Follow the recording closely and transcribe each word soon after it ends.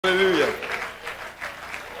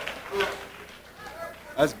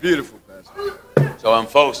That's beautiful, Pastor. So when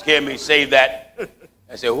folks hear me say that,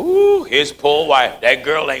 I say, ooh, his poor wife. That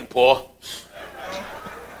girl ain't poor.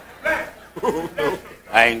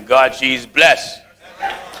 Thank God she's blessed.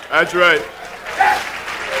 That's right.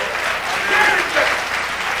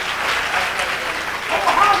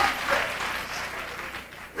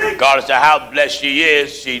 Regardless of how blessed she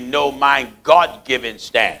is, she know my God-given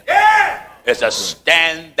stand. It's a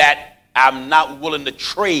stand that I'm not willing to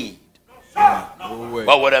trade.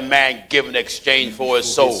 What would a man give in exchange for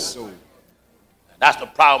his soul? That's the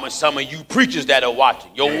problem with some of you preachers that are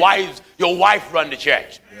watching. Your wife run the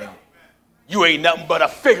church. You ain't nothing but a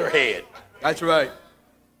figurehead. That's right.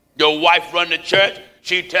 Your wife run the church.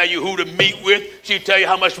 She tell you who to meet with. She tell you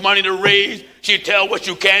how much money to raise. She tell what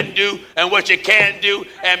you can do and what you can't do.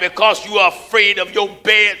 And because you are afraid of your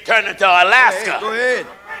bed turning to Alaska. Hey, go ahead.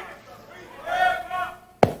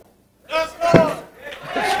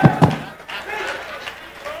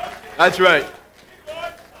 That's right.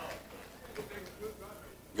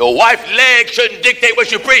 Your wife's legs shouldn't dictate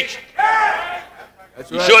what you preach. That's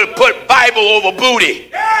You right. should put Bible over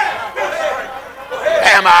booty.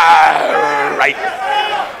 Am I right?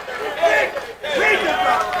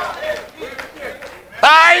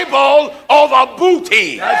 Bible over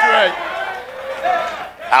booty. That's right.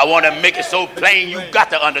 I want to make it so plain you got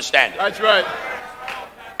to understand it. That's right.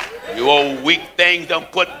 You old weak things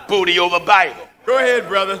don't put booty over Bible. Go ahead,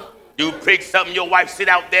 brother. You preach something, your wife sit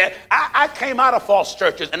out there. I came out of false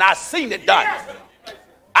churches and I seen it done.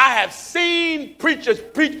 I have seen preachers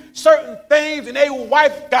preach certain things and their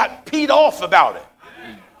wife got peed off about it.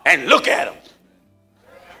 And look at them.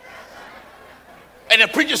 And the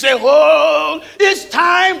preacher said, "Whoa, it's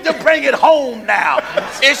time to bring it home now.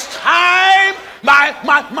 It's time.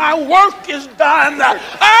 My work is done. I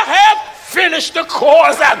have finished the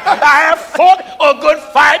course. I have fought a good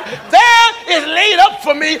fight. There is laid up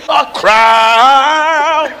for me a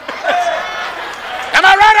crown." Am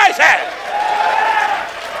I right, I said?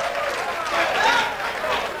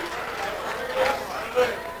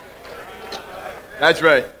 That's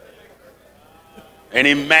right.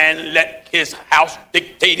 Any man let his house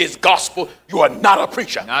dictate his gospel, you are not a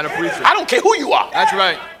preacher. Not a preacher. I don't care who you are. That's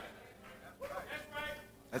right.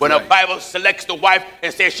 When the Bible selects the wife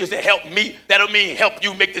and says she's to help me, that don't mean help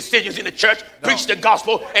you make decisions in the church, preach the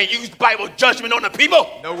gospel, and use Bible judgment on the people.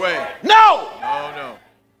 No way. No.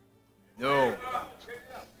 No.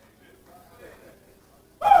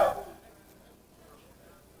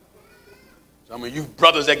 Some of you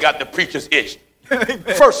brothers that got the preacher's itch.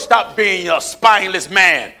 First, stop being a spineless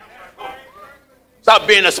man. Stop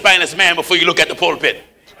being a spineless man before you look at the pulpit.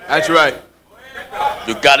 That's right.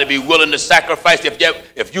 You got to be willing to sacrifice. If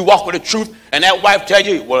you walk with the truth and that wife tell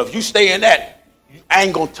you, well, if you stay in that, I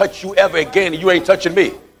ain't going to touch you ever again and you ain't touching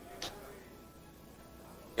me.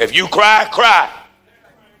 If you cry, cry.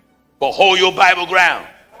 But hold your Bible ground.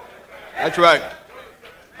 That's right.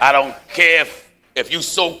 I don't care if you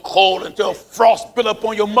so cold until frost build up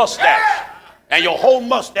on your mustache and your whole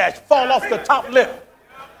mustache fall off the top lip.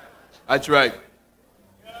 That's right.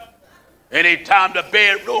 Anytime the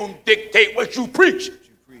bedroom dictate what you preach,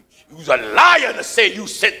 you's a liar to say you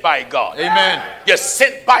sent by God. Amen. You're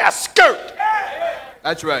sent by a skirt.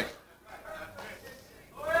 That's right.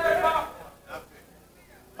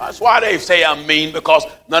 That's why they say I'm mean, because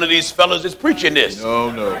none of these fellas is preaching this.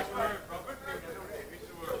 No.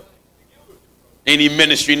 Any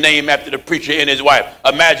ministry named after the preacher and his wife.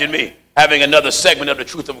 Imagine me having another segment of the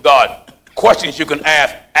truth of God. Questions you can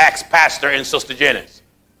ask Pastor and Sister Jennings.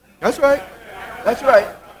 That's right. That's right.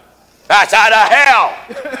 That's out of hell.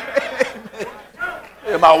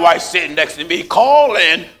 And my wife sitting next to me,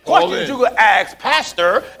 calling questions you could ask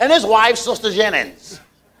Pastor and his wife, Sister Jennings.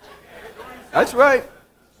 That's right.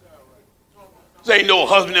 This ain't no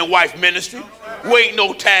husband and wife ministry. We ain't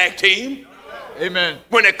no tag team. Amen.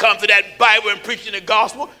 When it comes to that Bible and preaching the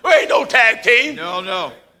gospel, there ain't no tag team.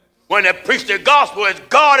 No. When they preach the gospel, it's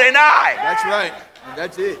God and I. That's right. And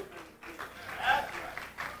that's it.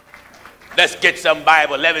 Let's get some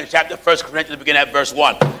Bible. 11th chapter, 1 Corinthians, begin at verse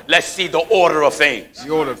 1. Let's see the order of things. The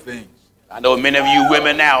order of things. I know many of you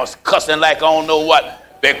women now is cussing like I don't know what,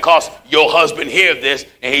 because your husband hears this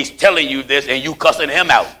and he's telling you this and you cussing him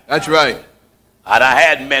out. That's right. I done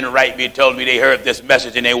had men write me and told me they heard this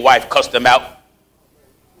message and their wife cussed them out.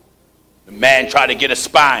 The man tried to get a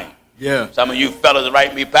spine. Yeah. Some of you fellas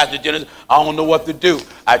write me, Pastor Jennings, I don't know what to do.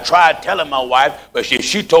 I tried telling my wife, but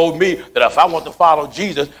she told me that if I want to follow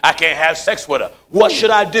Jesus, I can't have sex with her. What should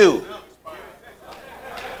I do?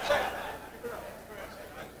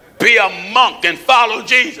 Be a monk and follow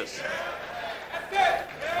Jesus.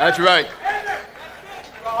 That's right.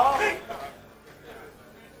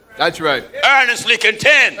 That's right. Earnestly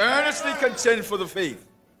contend. Earnestly contend for the faith.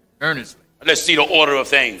 Earnestly. Let's see the order of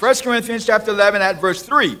things. 1 Corinthians chapter 11 at verse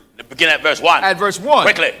 3. Begin at verse 1. At verse 1.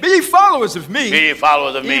 Quickly. Be ye followers of me. Be ye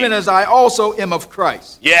followers of me. Even as I also am of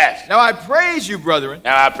Christ. Yes. Now I praise you, brethren.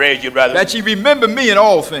 Now I praise you, brother. That ye remember me in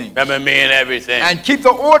all things. Remember me in everything. And keep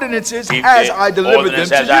the ordinances as I delivered them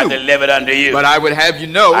to you. I delivered unto you. But I would have you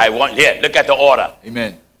know. Here, look at the order.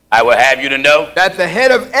 Amen. I will have you to know. That the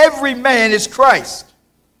head of every man is Christ.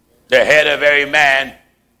 The head of every man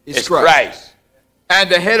is Christ. And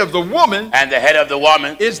the head of the woman. And the head of the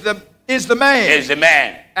woman is the man. Is the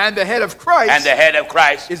man. And the head of Christ. And the head of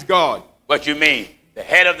Christ is God. What you mean? The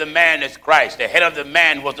head of the man is Christ. The head of the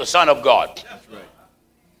man was the Son of God. That's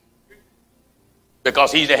right.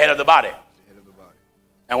 Because he's the head of the body. The head of the body.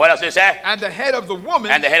 And what else did it say? And the head of the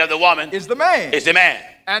woman. And the head of the woman is the man. Is the man.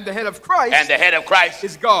 And the head of Christ. And the head of Christ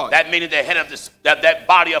is God. That means the head of that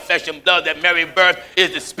body of flesh and blood, that Mary birth,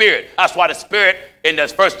 is the Spirit. That's why the Spirit in the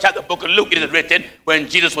first chapter of the book of Luke, it is written, when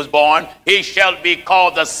Jesus was born, he shall be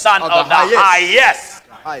called the Son of the highest.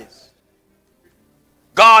 The highest.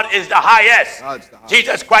 God is the highest. God's the highest.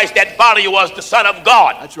 Jesus Christ, that body was the Son of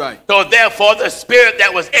God. That's right. So therefore, the Spirit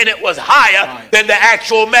that was in it was higher than the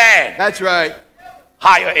actual man. That's right.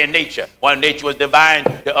 Higher in nature. One nature was divine,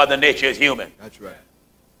 the other nature is human. That's right.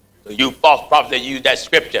 So you false prophets that use that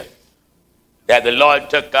scripture that the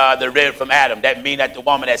Lord took the rib from Adam, that mean that the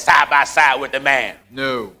woman is side by side with the man.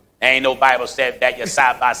 No. Ain't no Bible said that you're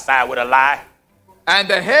side by side with a lie. And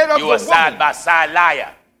the head of the woman. You a side by side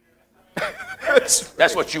liar.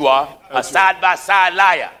 That's what you are. A side by side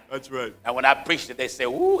liar. That's right. And when I preached it, they say,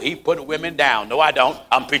 ooh, he put women down. No, I don't.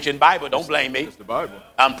 I'm preaching Bible. Don't blame me. It's the Bible.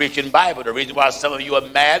 I'm preaching Bible. The reason why some of you are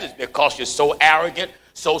mad is because you're so arrogant,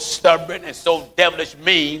 so stubborn, and so devilish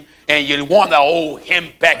mean, and you want an old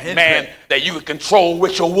henpecked man that you can control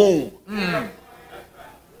with your womb.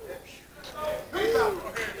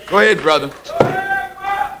 Go ahead, brother.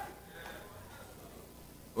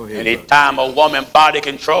 Go ahead, Anytime a woman body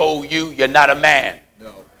control you, you're not a man.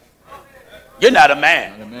 No. You're not a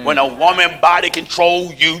man. Not a man. When a woman body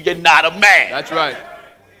control you, you're not a man. That's right.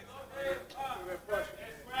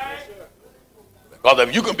 Because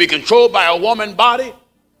if you can be controlled by a woman body,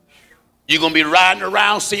 you're going to be riding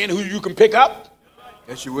around seeing who you can pick up.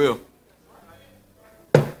 Yes, you will.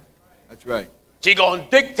 That's right. She's going to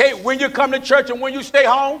dictate when you come to church and when you stay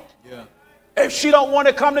home. Yeah. If she don't want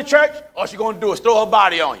to come to church, all she's going to do is throw her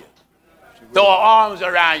body on you. Throw her arms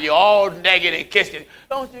around you, all naked and kiss you.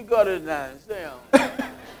 Don't you go to that? Stay home.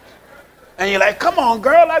 And you're like, come on,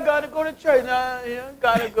 girl, I got to go to church. No, you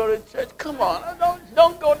got to go to church. Come on,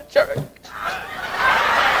 don't go to church.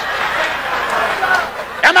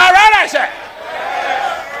 Am I right, I said?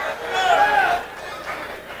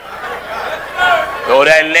 Throw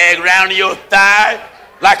that leg round your thigh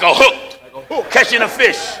like a hook, catching a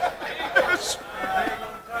fish.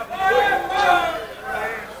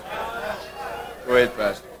 Go ahead,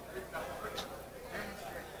 Pastor.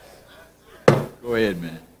 Go ahead,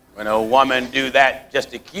 man. When a woman do that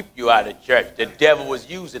just to keep you out of church, the devil was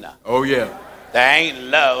using her. Oh, yeah. That ain't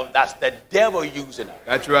love. That's the devil using her.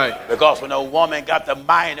 That's right. Because when a woman got the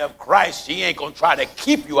mind of Christ, she ain't going to try to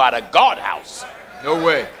keep you out of God's house. No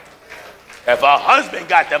way. If a husband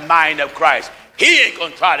got the mind of Christ, he ain't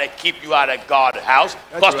going to try to keep you out of God's house.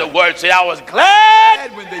 Because the word said, I was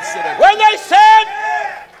glad when they said,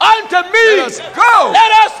 unto me, let us go.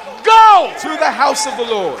 Let us go To the house of the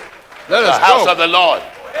Lord. Let us the house of the Lord.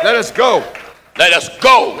 Let us go. Let us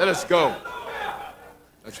go. Let us go.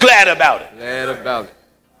 That's Glad about it. Glad about it.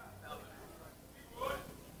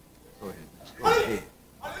 Go ahead.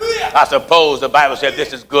 Go ahead. I suppose the Bible said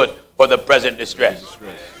this is good for the present distress.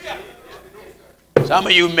 Some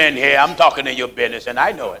of you men here, I'm talking in your business, and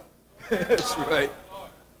I know it. That's right.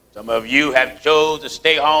 Some of you have chose to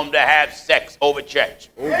stay home to have sex over church.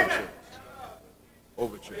 Over church.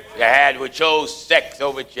 Over church. We chose sex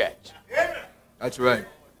over church. That's right.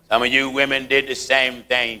 Some of you women did the same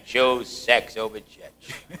thing, chose sex over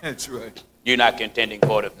church. That's right. You're not contending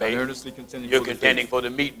for the faith. Earnestly contending You're for the contending faith. for the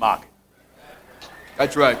meat market.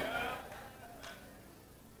 That's right.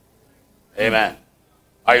 Amen.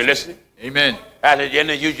 Are you listening? Amen. Pastor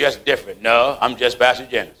Jennings, you just different. No, I'm just Pastor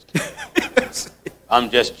Jennings. I'm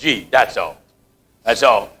just G. That's all. That's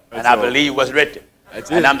all. And I believe what's written.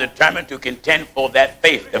 And I'm determined to contend for that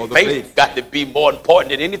faith. The faith got to be more important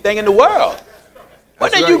than anything in the world.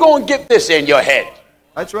 When are you going to get this in your head?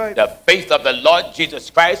 That's right. The faith of the Lord Jesus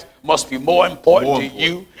Christ must be more important to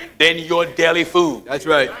you than your daily food. That's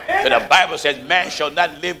right. So the Bible says, man shall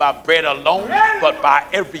not live by bread alone, but by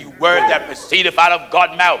every word that proceedeth out of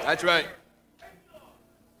God's mouth. That's right.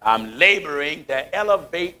 I'm laboring to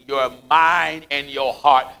elevate your mind and your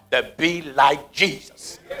heart to be like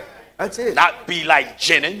Jesus. That's it. Not be like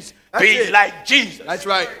Jennings. That's be it. like Jesus. That's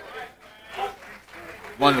right.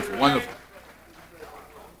 Wonderful, wonderful.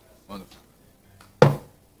 Wonderful.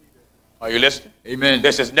 Are you listening? Amen.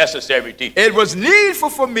 This is necessary teaching. It was needful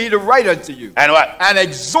for me to write unto you. And what? And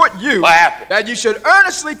exhort you What happened? that you should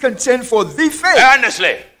earnestly contend for the faith.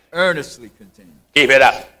 Earnestly. Earnestly contend. Keep it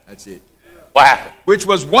up. That's it. What happened? Which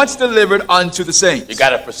was once delivered unto the saints. You got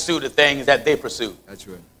to pursue the things that they pursue. That's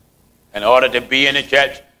right. In order to be in the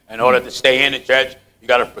church, in order to stay in the church, you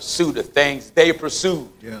got to pursue the things they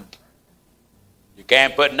pursue. Yeah. You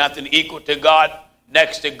can't put nothing equal to God,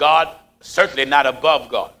 next to God, certainly not above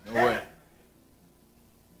God. No way.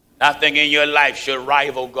 Nothing in your life should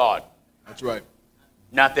rival God. That's right.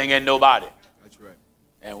 Nothing and nobody. That's right.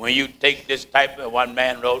 And when you take this type of, one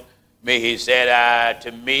man wrote me, he said,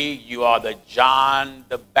 to me, you are the John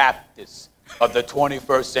the Baptist of the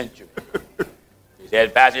 21st century. He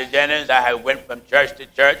said, Pastor Jennings, I have went from church to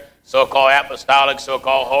church, so-called apostolic,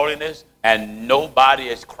 so-called holiness, and nobody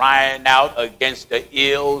is crying out against the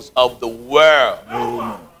ills of the world.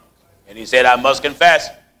 No. And he said, I must confess,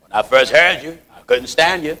 when I first heard you, I couldn't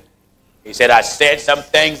stand you. He said, I said some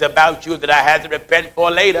things about you that I had to repent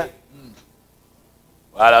for later.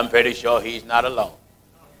 Well, I'm pretty sure he's not alone.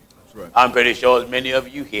 That's right. I'm pretty sure as many of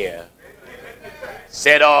you here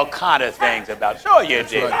said all kind of things about you. Sure you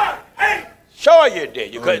did. Right. Sure you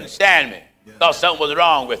did. You couldn't yeah. stand me. Yeah. Thought Something was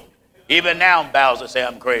wrong with me. Even now, Bowser say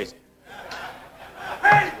I'm crazy.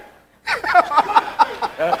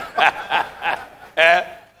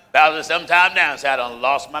 Bowser sometime now say I done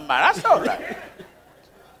lost my mind. That's all right.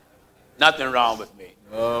 Nothing wrong with me.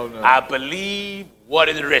 Oh, no. I believe what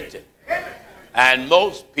is written. And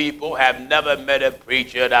most people have never met a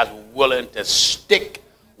preacher that's willing to stick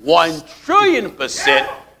 1,000,000,000%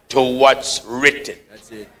 to what's written.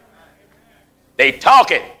 That's it. They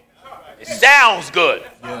talk it. It sounds good.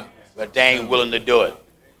 Yeah. But they ain't willing to do it.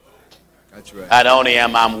 That's right. Not only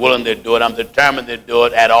am I willing to do it, I'm determined to do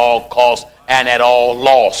it at all costs and at all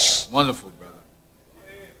loss. Wonderful,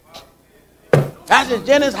 brother. Pastor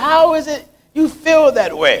Jennings, how is it you feel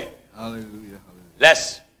that way? Hallelujah. Hallelujah.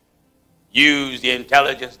 Let's use the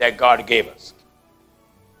intelligence that God gave us.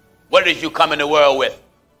 What did you come in the world with?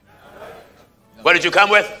 Nothing. What did you come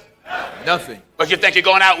with? Nothing. What you think you're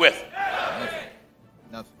going out with? Nothing.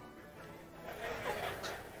 Nothing.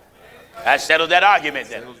 That settles that argument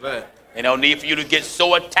then. Settles that. There's no need for you to get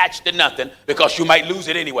so attached to nothing because you might lose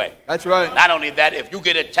it anyway. That's right. Not only that, if you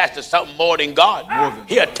get attached to something more than God,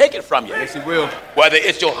 he'll take it from you. Yes, he will. Whether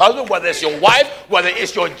it's your husband, whether it's your wife, whether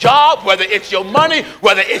it's your job, whether it's your money,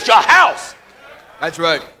 whether it's your house. That's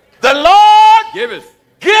right. The Lord Giveth.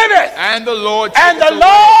 giveth, And the Lord and the taketh away.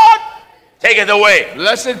 Lord taketh away.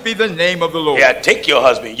 Blessed be the name of the Lord. Yeah, take your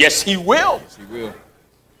husband. Yes, he will. Yes, he will.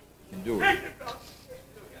 He can do it.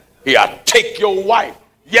 Yeah, take your wife.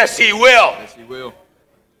 Yes, he will. Yes, he will.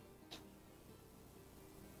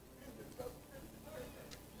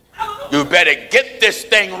 You better get this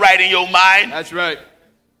thing right in your mind. That's right.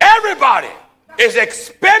 Everybody is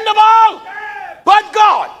expendable but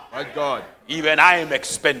God. My God. Even I am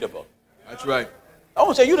expendable. That's right. I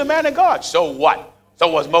won't say you the man of God. So what? So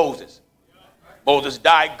was Moses. Moses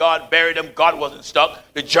died. God buried him. God wasn't stuck.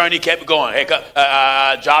 The journey kept going. Hey,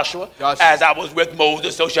 Joshua, as I was with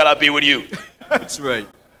Moses, so shall I be with you. That's right.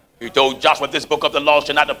 He told Joshua, this book of the law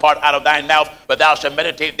shall not depart out of thine mouth, but thou shalt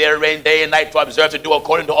meditate therein day and night to observe to do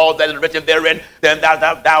according to all that is written therein. Then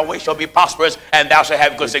thou way shall be prosperous, and thou shalt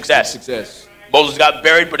have good success. Success. Moses got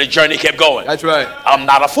buried, but the journey kept going. That's right. I'm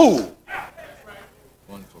not a fool.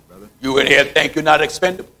 Wonderful, brother. You in here think you're not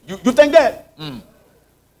expendable? You think that?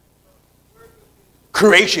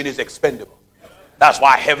 Creation is expendable. That's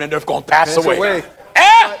why heaven and earth going to pass away.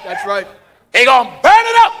 That's right. They're going to burn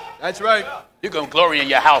it up. That's right. You can glory in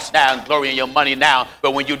your house now and glory in your money now,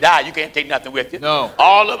 but when you die, you can't take nothing with you. No.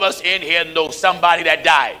 All of us in here know somebody that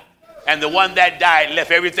died, and the one that died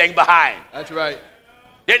left everything behind. That's right.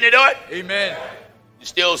 Didn't they do it? Amen. You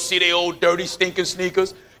still see their old dirty, stinking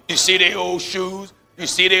sneakers. You see their old shoes. You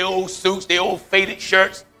see their old suits, their old faded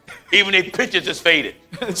shirts. Even their pictures is faded.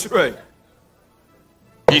 That's right.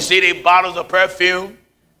 You see their bottles of perfume,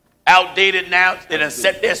 outdated now. They done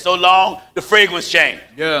sat there so long, the fragrance changed.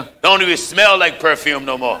 Yeah. Don't even smell like perfume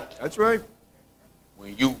no more. That's right.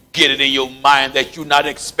 When you get it in your mind that you're not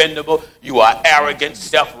expendable, you are arrogant,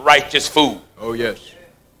 self-righteous fool. Oh, yes.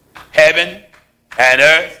 Heaven and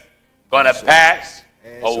earth gonna pass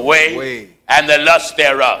away, and the lust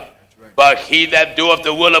thereof. Right. But he that doeth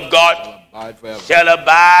the will of God Abide forever. shall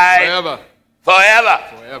abide Forever.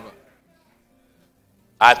 forever. Forever.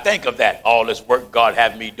 I think of that, all this work God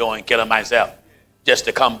have me doing, killing myself, just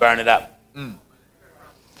to come burn it up.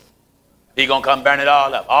 He going to come burn it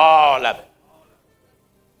all up, all of it.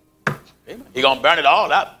 Amen. He going to burn it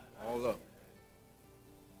all up. All up.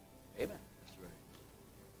 Amen.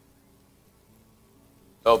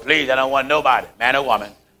 So please, I don't want nobody, man or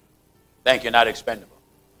woman, think you're not expendable.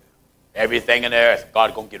 Everything in the earth,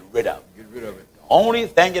 God going to get rid of. Get rid of it. The only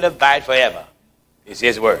thing that abide forever is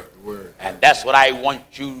his word. The word. And that's what I want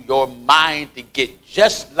you, your mind to get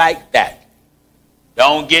just like that.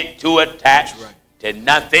 Don't get too attached to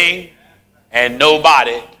nothing and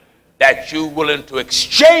nobody that you're willing to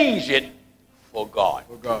exchange it for God.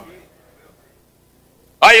 For God.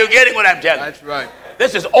 Are you getting what I'm telling you? That's right.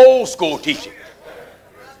 This is old school teaching.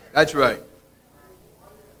 That's right.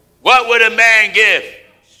 What would a man give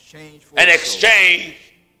in his exchange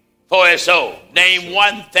for his soul? Name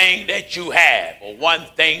one thing that you have or one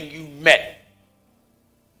thing you met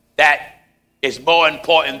that is more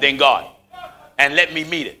important than God. And let me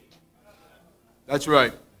meet it. That's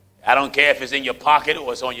right. I don't care if it's in your pocket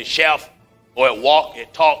or it's on your shelf or it walk,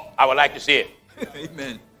 it talk. I would like to see it.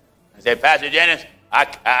 Amen. I said, Pastor Jennings,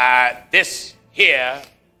 this here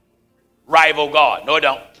rival God. No, it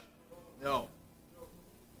don't. No.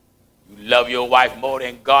 You love your wife more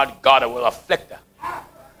than God, God will afflict her.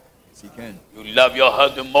 Yes, he can. You love your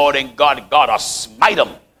husband more than God, God will smite him.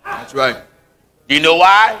 That's right. Do you know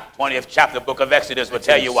why? 20th chapter, book of Exodus will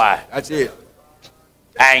tell you why. That's it.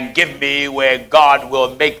 And give me where God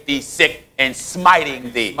will make thee sick in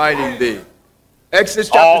smiting thee. Smiting thee. Exodus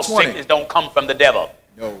chapter All 20. sickness don't come from the devil.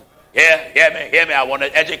 No. Yeah, hear me. I want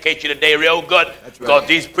to educate you today real good. That's right. Because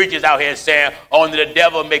these preachers out here saying only the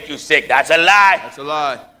devil make you sick. That's a lie. That's a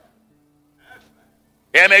lie.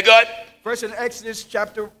 Hear me good? First in Exodus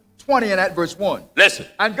chapter 20 and at verse 1. Listen.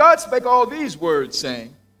 And God spake all these words,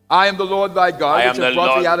 saying, I am the Lord thy God, I am which the have brought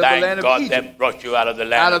Lord thee out of the land God of Egypt, that brought you out of the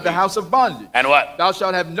land out of the Egypt. house of bondage. And what? Thou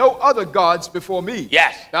shalt have no other gods before me.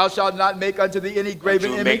 Yes. Thou shalt not make unto thee any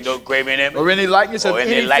graven Don't make image, no graven image, or any likeness of or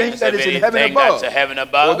any anything likeness that of is in heaven anything above, that's in heaven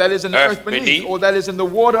above, or that is in the earth beneath, or that is in the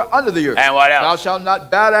water under the earth. And what else? Thou shalt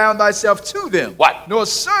not bow down thyself to them, What? nor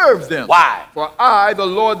serve them. Why? For I, the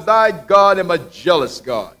Lord thy God, am a jealous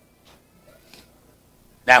God.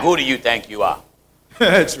 Now, who do you think you are?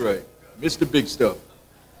 That's right. Mr. Big Stuff.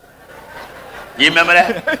 You remember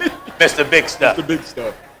that? Mr. Big Stuff. Mr. Big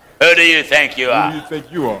Stuff. Who do you think you Who are? do you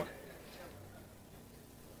think you are?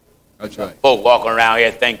 That's right. Folk walking around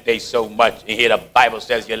here think they so much, and here the Bible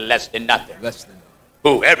says you're less than nothing. Less than nothing.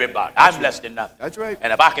 Who? Everybody. I'm less than nothing. That's right.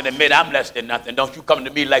 And if I can admit I'm less than nothing, don't you come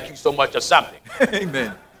to me like you so much of something.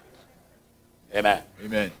 Amen. Amen.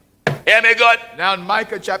 Amen. Hear me good? Now in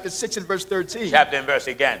Micah chapter 6 and verse 13. Chapter and verse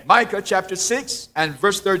again. Micah chapter 6 and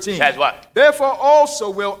verse 13. Says what? Therefore also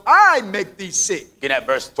will I make thee sick. Get at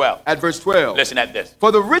verse 12. At verse 12. Listen at this.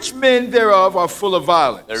 For the rich men thereof are full of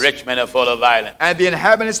violence. The rich men are full of violence. And the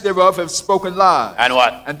inhabitants thereof have spoken lies. And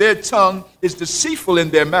what? And their tongue is deceitful in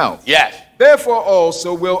their mouth. Yes. Therefore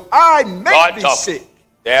also will I make God thee talking. sick.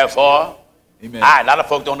 Therefore, Amen. a lot of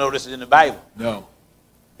folk don't know this is in the Bible. No.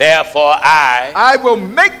 Therefore, I will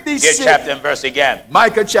make thee get sick. chapter and verse again.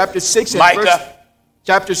 Micah chapter 6 and Micah verse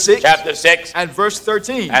chapter 6 chapter 6 and verse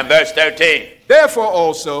 13. and verse 13. Therefore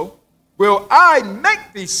also will I make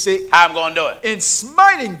thee sick How I'm going to do it? in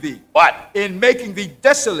smiting thee. What? In making thee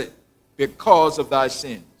desolate because of thy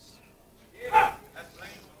sins.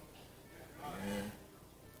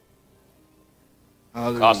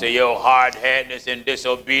 Hallelujah. Because of your hard-headedness and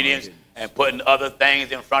disobedience and putting other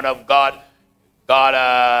things in front of God,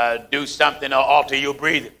 God do something to alter your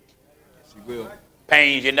breathing. Yes, he will.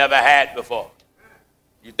 Pains you never had before.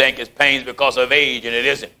 You think it's pains because of age, and it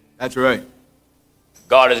isn't. That's right.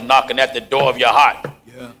 God is knocking at the door of your heart.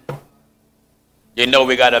 Yeah. You know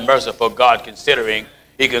we got a merciful God, considering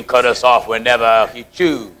he can cut us off whenever he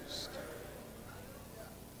chooses.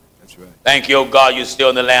 That's right. Thank you, oh God, you're still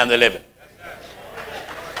in the land of the living.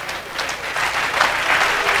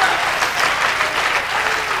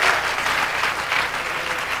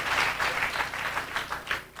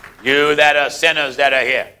 You that are sinners that are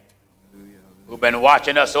here, who've been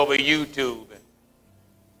watching us over YouTube and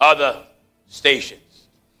other stations.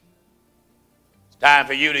 It's time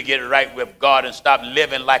for you to get right with God and stop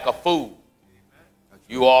living like a fool.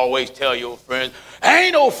 You always tell your friends, I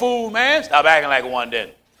ain't no fool, man. Stop acting like one then.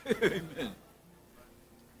 Amen.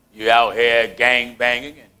 You out here gang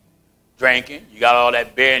banging and drinking. You got all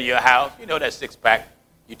that beer in your house. You know that six-pack.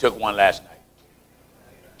 You took one last night.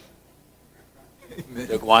 Amen.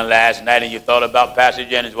 Took one last night and you thought about Pastor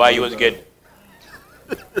Jennings while you was getting it.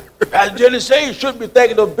 Pastor Jennings say you shouldn't be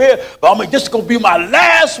thinking of beer, but this is going to be my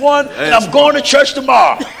last one, and I'm going to church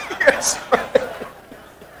tomorrow. That's right.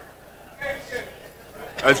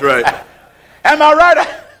 That's right. Am I right?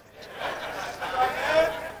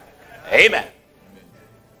 Amen.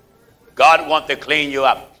 God wants to clean you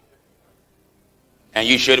up. And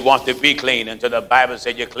you should want to be clean until the Bible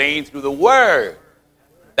said you're clean through the word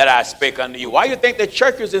that I speak unto you. Why do you think the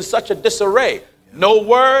church is in such a disarray? No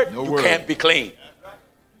word, you can't be clean.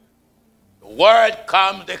 The word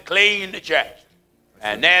comes to clean the church.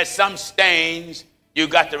 And there's some stains, you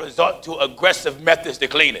got to resort to aggressive methods to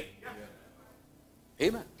clean it.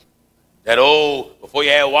 Amen. That old, before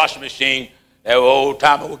you had a washing machine, that old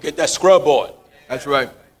timer would get that scrub board. That's right.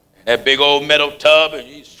 That big old metal tub, and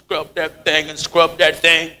you scrub that thing and scrub that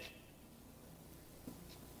thing.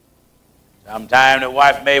 Sometimes the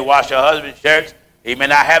wife may wash her husband's shirts. He may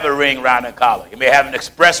not have a ring around the collar. He may have an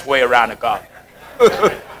expressway around the collar.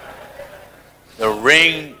 The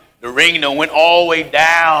ring that went all the way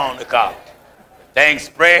down the collar. That thing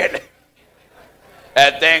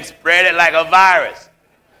spread it like a virus.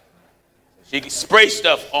 She can spray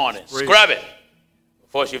stuff on it, scrub it,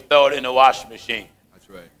 before she throw it in the washing machine. That's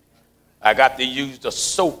right. I got to use the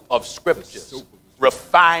soap of scriptures.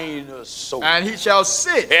 Refiner's soap. And he shall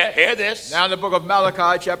sit. Hear this. Now in the book of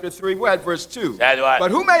Malachi, chapter 3, we're at verse 2. That's right.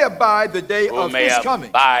 But who may abide the day of his coming?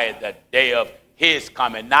 Who may abide the day of his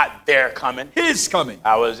coming, not their coming. His coming.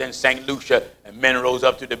 I was in St. Lucia, and men rose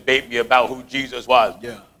up to debate me about who Jesus was.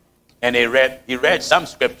 Yeah. And he read some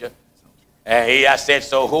scripture. And I said,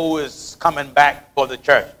 so who is coming back for the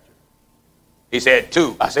church? He said,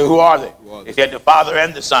 2. I said, who are they? He said, the Father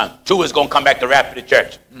and the Son. 2 is going to come back to rapture the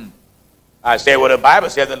church. I said, well, the Bible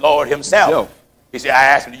said the Lord himself. He said, I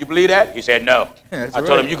asked him, do you believe that? He said, no. I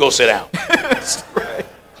told him, you go sit down. That's right.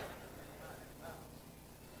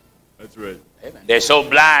 That's right. Amen. They're so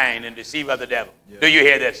blind and deceived by the devil. Yeah. Do you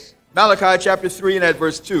hear this? Malachi chapter 3 and at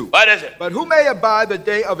verse 2. What is it? But who may abide the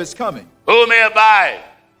day of his coming? Who may abide?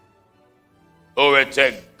 Glory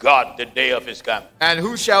to God, the day of his coming. And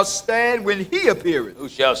who shall stand when he appeareth? Who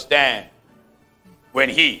shall stand when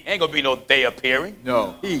he? Ain't going to be no day appearing.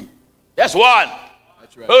 No, he. That's one.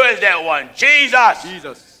 That's right. Who is that one? Jesus.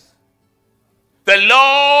 Jesus. The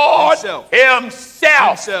Lord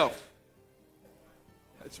himself.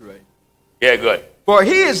 That's right. Yeah, good. For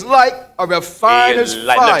he is like a refiner's fire.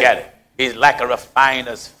 Look at it. He's like a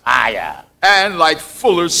refiner's fire. And like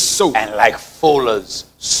fuller's soap. And like fuller's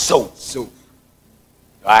soap.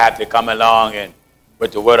 I have to come along and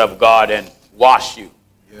with the word of God and wash you.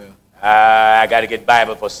 Yeah. I got to get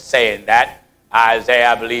Bible for saying that.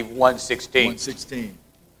 Isaiah, I believe, 1:16. 1:16.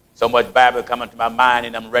 So much Bible coming to my mind,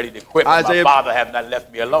 and I'm ready to quit. My Father have not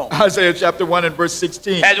left me alone. Isaiah chapter 1 and verse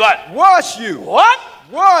 16. That's what? Wash you. What?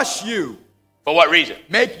 Wash you. For what reason?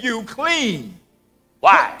 Make you clean.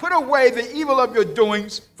 Why? Put away the evil of your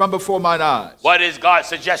doings from before mine eyes. What is God's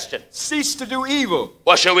suggestion? Cease to do evil.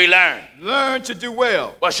 What shall we learn? Learn to do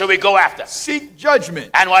well. What shall we go after? Seek judgment.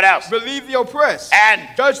 And what else? Relieve the oppressed. And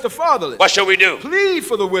judge the fatherless. What shall we do? Plead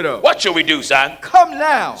for the widow. What shall we do, son? Come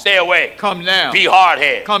now. Stay away. Come now. Be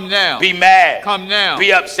hard-headed. Come now. Be mad. Come now.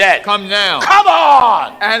 Be upset. Come now. Come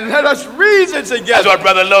on. And let us reason together. That's what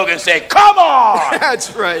Brother Logan said. Come on.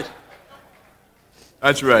 That's right.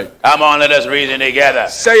 That's right. Come on, let us reason together.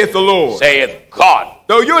 Saith the Lord. Saith God.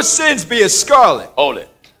 Though your sins be as scarlet. Hold it.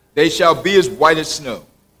 They shall be as white as snow.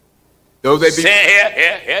 Though they be. Sin,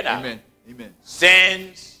 here now. Amen. Amen.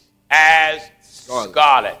 Sins as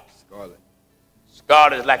scarlet.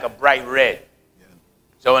 Scarlet is like a bright red. Yeah.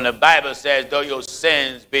 So when the Bible says, though your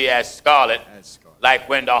sins be as scarlet, like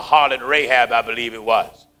when the harlot Rahab, I believe it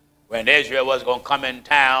was, when Israel was going to come in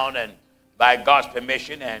town and by God's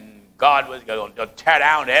permission, and God was going to tear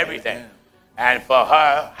down everything. Amen. And for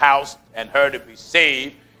her house and her to be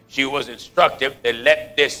saved, she was instructed to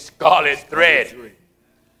let this scarlet thread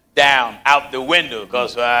down out the window,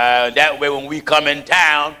 because that way when we come in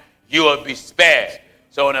town, you will be spared.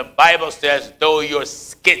 So when the Bible says, though your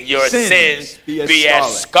sins be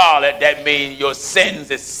as scarlet, that means your sins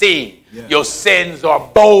is seen. Yeah. Your sins are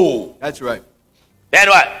bold. That's right. Then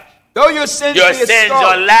what? Though your sins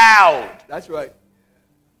are loud. That's right.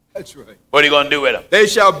 That's right. What are you going to do with them? They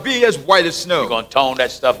shall be as white as snow. You're going to tone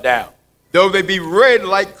that stuff down. Though they be red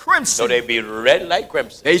like crimson. Though they be red like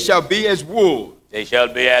crimson. They shall be as wool. They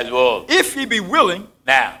shall be as wool. If ye be willing.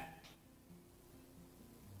 Now,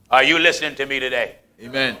 are you listening to me today?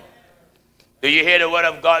 Amen. Do you hear the word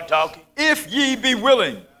of God talking? If ye be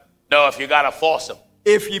willing. No, if you got to force them.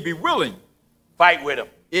 If ye be willing. Fight with them.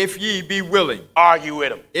 If ye be willing. Argue with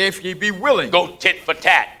them. If ye be willing. Go tit for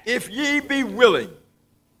tat. If ye be willing.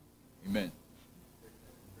 Amen.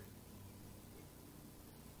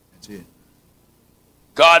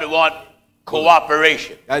 God wants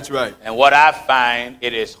cooperation. That's right. And what I find,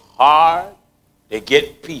 it is hard to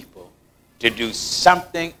get people to do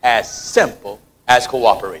something as simple as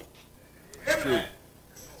cooperate. It's true.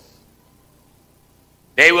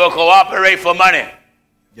 They will cooperate for money.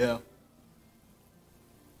 Yeah.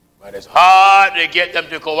 But it's hard to get them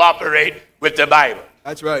to cooperate with the Bible.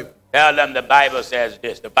 That's right. Tell them the Bible says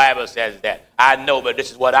this, the Bible says that. I know, but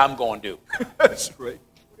this is what I'm going to do. That's right.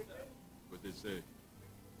 What they say.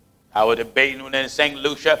 I was debating in St.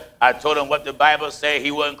 Lucia. I told him what the Bible said.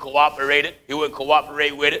 He wouldn't cooperate it. He wouldn't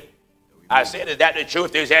cooperate with it. I said, is that the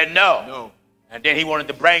truth? They said, no. No. And then he wanted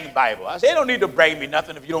to bring the Bible. I said, you don't need to bring me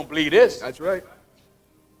nothing if you don't believe this. That's right.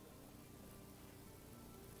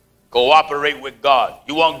 Cooperate with God.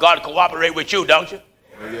 You want God to cooperate with you, don't you?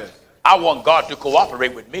 Oh, yes. I want God to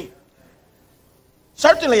cooperate with me.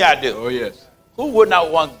 Certainly I do. Oh, yes. Who would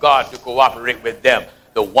not want God to cooperate with them?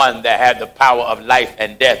 The one that had the power of life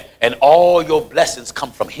and death. And all your blessings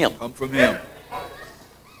come from him. Come from him.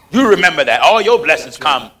 You remember that. All your blessings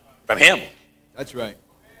come from him. That's right.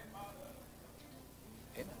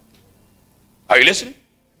 Are you listening?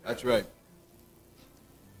 That's right.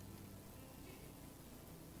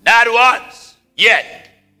 Not once yet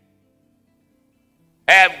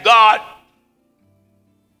have God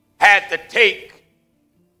had to take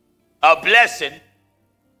a blessing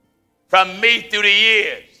from me through the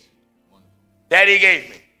years that he gave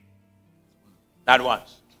me. Not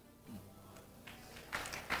once.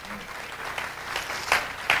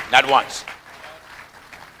 Not once.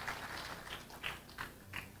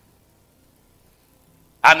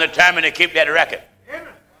 I'm determined to keep that record.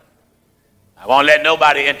 I won't let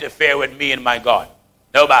nobody interfere with me and my God.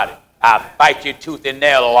 Nobody. I'll fight you tooth and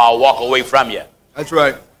nail or I'll walk away from you. That's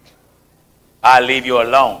right. I'll leave you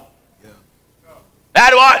alone. Yeah.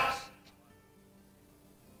 Not once.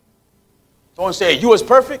 Someone say, you was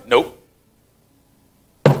perfect? Nope.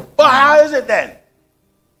 Well, how is it then?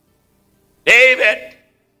 David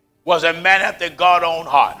was a man after God's own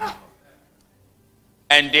heart.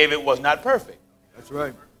 And David was not perfect. That's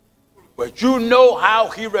right. But you know how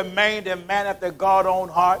he remained a man after God's own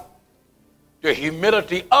heart? The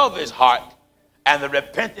humility of his heart and the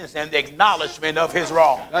repentance and the acknowledgement of his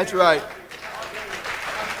wrong. That's right.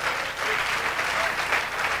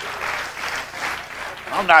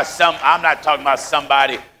 I'm not talking about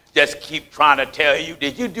somebody just keep trying to tell you,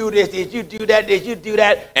 did you do this? Did you do that? Did you do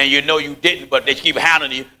that? And you know you didn't, but they keep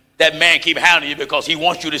hounding you. That man keep hounding you because he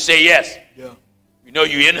wants you to say yes. Yeah. You know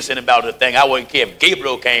you're innocent about the thing. I wouldn't care if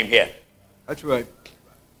Gabriel came here. That's right.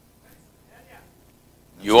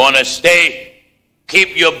 You want to stay,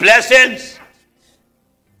 keep your blessings,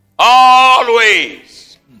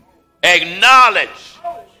 always acknowledge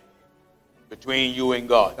between you and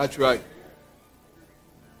God. That's right.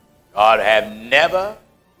 God have never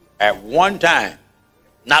at one time,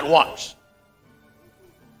 not once,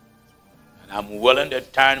 and I'm willing to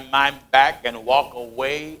turn my back and walk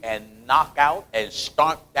away and knock out and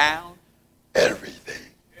stomp down everything.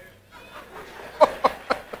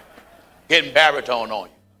 Getting baritone on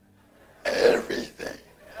you. Everything.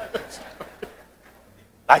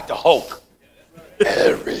 Like the Hulk.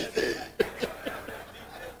 Everything.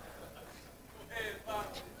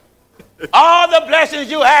 All the blessings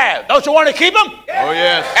you have, don't you want to keep them? Oh,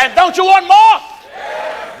 yes. And don't you want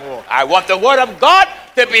more? More. I want the word of God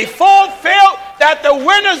to be fulfilled, that the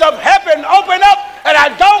windows of heaven open up, and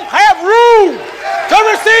I don't have room to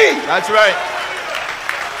receive. That's right.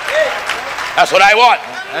 That's what I want.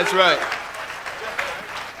 That's right.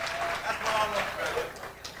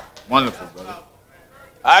 Wonderful, brother.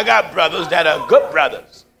 I got brothers that are good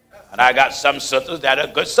brothers, and I got some sisters that are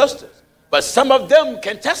good sisters. But some of them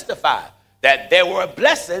can testify that there were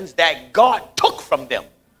blessings that God took from them.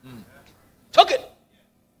 Took it.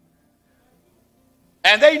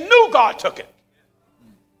 And they knew God took it.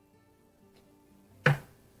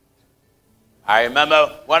 I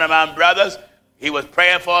remember one of my brothers, he was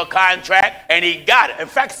praying for a contract and he got it. In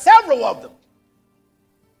fact, several of them.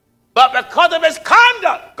 But because of his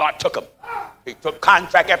conduct, God took him. He took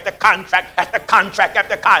contract after contract after contract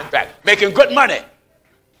after contract, making good money.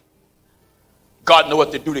 God knows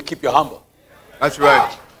what to do to keep you humble. That's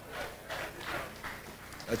right.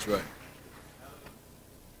 That's right.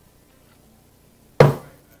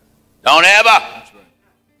 Don't ever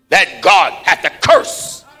let God have to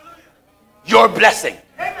curse your blessing.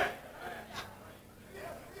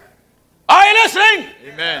 Are you listening?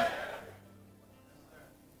 Amen.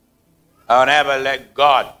 Don't ever let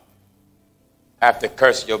God have to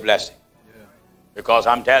curse your blessing. Yeah. Because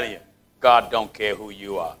I'm telling you, God don't care who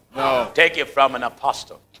you are. No. Take it from an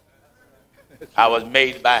apostle. I was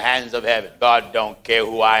made by hands of heaven. God don't care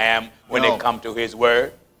who I am when it comes to his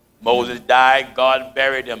word. Moses died, God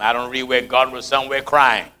buried him. I don't read where God was somewhere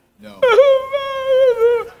crying. No.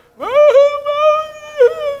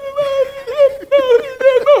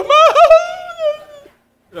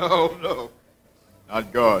 No.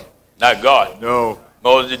 Not God. Not God. No.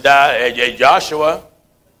 Moses died. Hey, Joshua,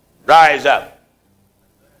 rise up.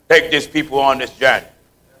 Take these people on this journey.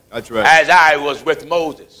 That's right. As I was with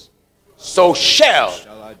Moses, so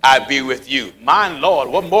shall I be with you. My Lord,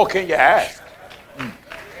 what more can you ask?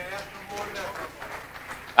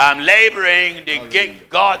 I'm laboring to get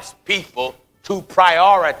God's people to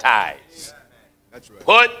prioritize. That's right.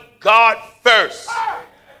 Put God first.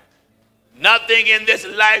 Nothing in this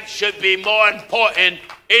life should be more important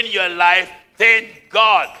in your life than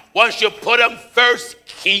God. Once you put him first,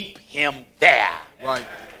 keep him there. Right.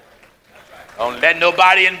 Don't let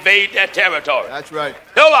nobody invade their territory. That's right.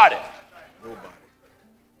 Nobody.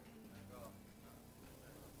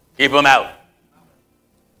 Keep him out.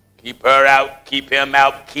 Keep her out. Keep him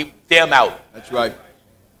out. Keep them out. That's right.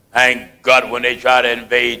 Thank God when they try to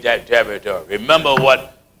invade that territory. Remember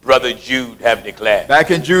what Brother Jude have declared.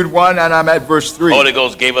 Back in Jude 1, and I'm at verse 3. Holy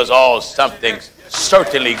Ghost gave us all something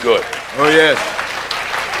certainly good. Oh, yes.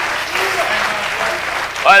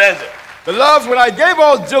 What is it? Beloved, when I gave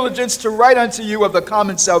all diligence to write unto you of the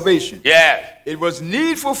common salvation, Yeah. it was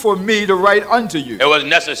needful for me to write unto you It was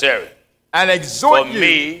necessary and exhort for you,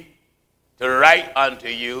 me to write unto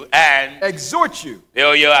you and exhort you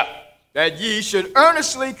build you up. that ye should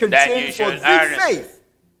earnestly contend for the faith.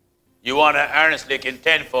 You want to earnestly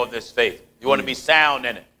contend for this faith. You want to be sound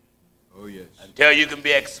in it. Oh, yes. Until you can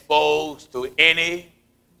be exposed to any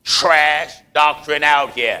trash doctrine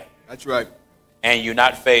out here. That's right. And you're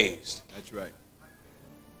not fazed. That's right.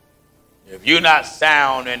 If you're not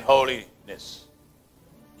sound in holiness,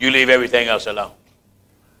 you leave everything else alone.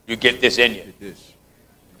 You get this in you. Get this.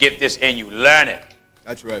 Get this in you. Learn it.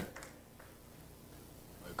 That's right.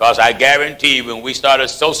 Because I guarantee you, when we start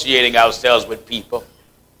associating ourselves with people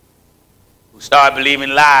who start believing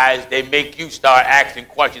lies, they make you start asking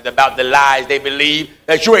questions about the lies they believe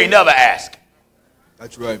that you ain't never asked.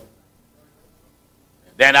 That's right.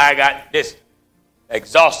 Then I got this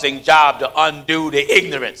exhausting job to undo the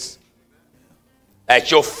ignorance that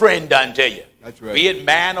your friend done to you. That's right. Be it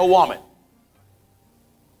man or woman.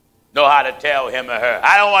 Know how to tell him or her.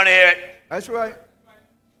 I don't want to hear it. That's right.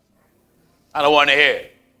 I don't want to hear it.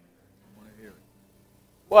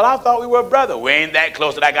 Well, I thought we were brothers. We ain't that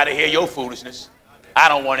close that I got to hear your foolishness. I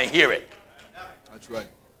don't want to hear it. That's right.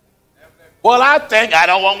 Well, I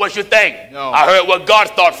don't want what you think. No. I heard what God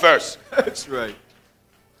thought first. That's right.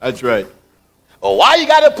 That's right. Well, why you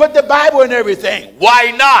got to put the Bible in everything?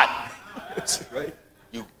 Why not? That's right.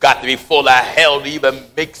 You got to be full of hell to even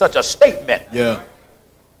make such a statement. Yeah.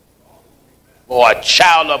 For a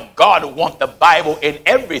child of God wants the Bible in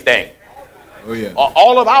everything. Oh, yeah.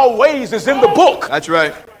 All of our ways is in the book. That's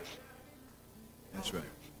right. That's right.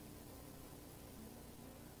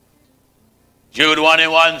 Jude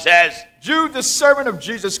 1:1 says, Jude, the servant of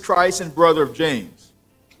Jesus Christ and brother of James,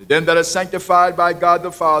 to them that are sanctified by God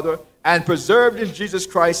the Father and preserved in Jesus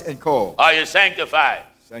Christ and called. are you sanctified?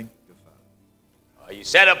 Sanctified. Are you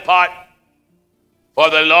set apart for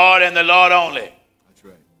the Lord and the Lord only? That's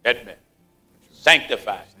right. Get me.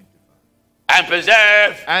 Sanctified. And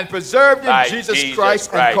preserved. And preserved by in Jesus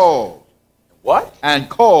Christ and called. What? And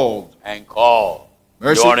called. And called.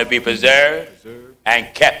 Mercy. You want to be preserved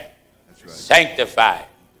and kept. That's right. Sanctified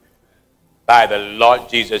by the Lord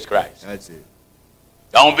Jesus Christ. That's it.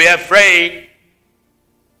 Don't be afraid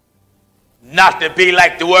not to be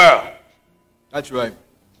like the world. That's right.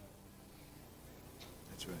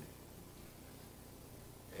 That's right.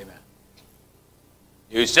 Amen.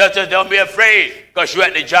 You sisters, don't be afraid because you're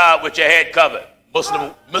at the job with your head covered.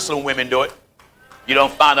 Muslim women do it. You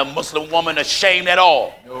don't find a Muslim woman ashamed at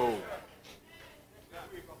all. No.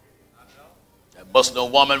 A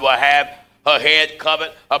Muslim woman will have her head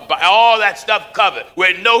covered, all that stuff covered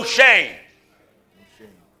with no shame.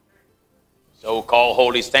 So-called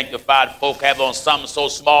holy sanctified folk have on something so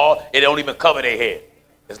small it don't even cover their head.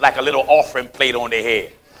 It's like a little offering plate on their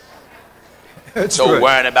head. That's so right.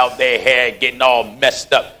 worrying about their hair getting all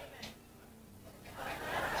messed up.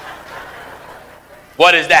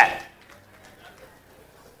 What is that?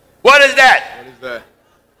 What is that? What is that?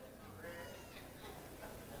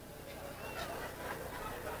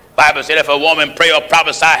 Bible said if a woman pray or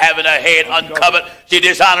prophesy having her head uncovered, she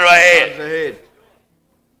dishonor her head.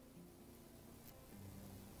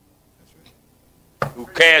 Who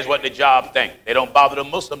cares what the job think? They don't bother the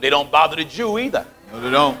Muslim. They don't bother the Jew either. No, they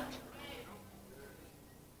don't.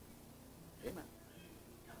 Amen.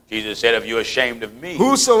 Jesus said, if you're ashamed of me.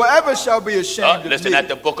 Whosoever shall be ashamed of listen me. at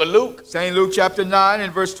the book of Luke. St. Luke chapter 9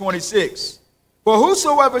 and verse 26. For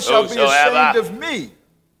whosoever shall be ashamed of me.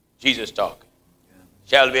 Jesus talking.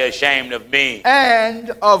 Shall be ashamed of me. And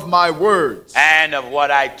of my words. And of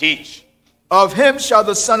what I teach. Of him shall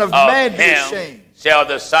the Son of Man be ashamed. Shall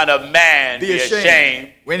the Son of Man be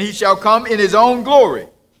ashamed. When he shall come in his own glory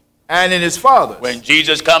and in his Father's. When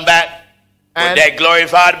Jesus come back with that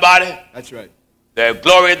glorified body. That's right. The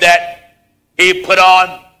glory that he put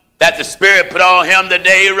on, that the Spirit put on him the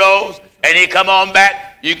day he rose, and he come on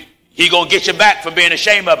back, he going to get you back for being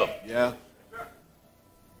ashamed of him. Yeah.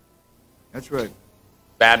 That's right.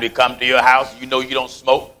 Family come to your house, you know you don't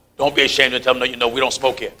smoke. Don't be ashamed to tell them, no, you know we don't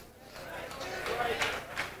smoke here.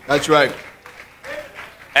 That's right.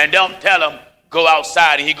 And don't tell him, go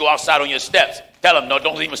outside, and he go outside on your steps. Tell him, no,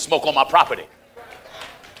 don't even smoke on my property.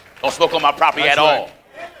 Don't smoke on my property at all.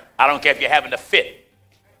 I don't care if you're having a fit.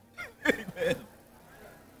 Amen.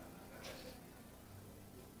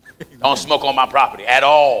 Don't smoke on my property at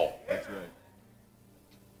all. That's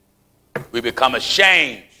right. We become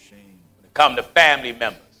ashamed when it comes to family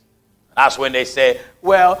members. That's when they say,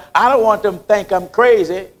 well, I don't want them to think I'm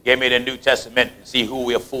crazy. Give me the New Testament and see who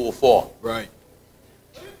we're fool for. Right.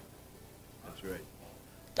 That's right.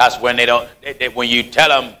 That's when when you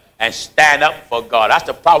tell them and stand up for God. That's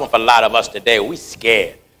the problem for a lot of us today. We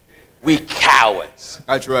scared. We cowards.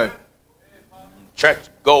 That's right.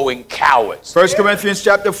 Church-going cowards. 1 Corinthians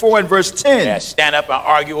chapter 4 and verse 10. Yeah, stand up and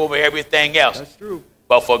argue over everything else. That's true.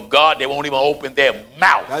 But for God, they won't even open their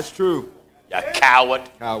mouth. That's true. You coward.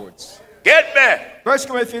 Cowards. Get me. 1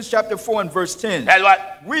 Corinthians chapter 4 and verse 10. That's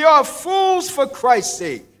what? We are fools for Christ's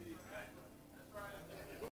sake.